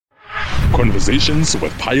Conversations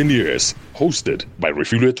with Pioneers, hosted by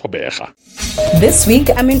Refilwe Tobeja. This week,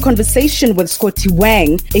 I'm in conversation with Scotty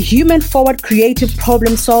Wang, a human-forward creative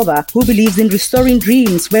problem solver who believes in restoring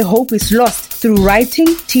dreams where hope is lost through writing,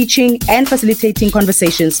 teaching, and facilitating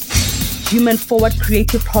conversations. Human-forward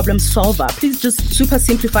creative problem solver. Please just super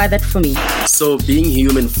simplify that for me. So being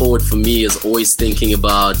human-forward for me is always thinking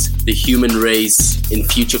about the human race in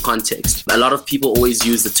future context. A lot of people always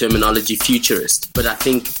use the terminology futurist, but I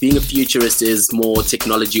think being a futurist is more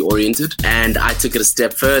technology-oriented. And I took it a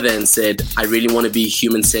step further and said, I really want to be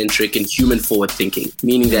human-centric and human-forward thinking,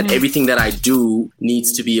 meaning that everything that I do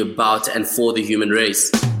needs to be about and for the human race.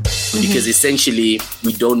 Because essentially,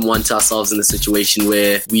 we don't want ourselves in a situation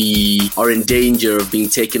where we are in danger of being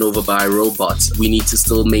taken over by a robot. We need to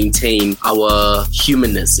still maintain our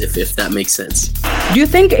humanness, if that makes sense. Do you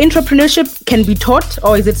think entrepreneurship can be taught,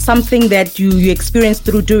 or is it something that you experience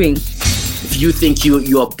through doing? If you think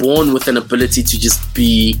you are born with an ability to just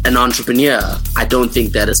be an entrepreneur, I don't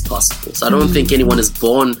think that is possible. So I don't think anyone is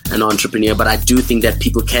born an entrepreneur, but I do think that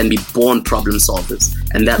people can be born problem solvers,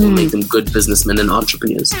 and that will make them good businessmen and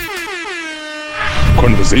entrepreneurs.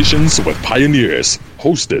 Conversations with Pioneers,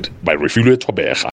 hosted by Refilwe Tobeja.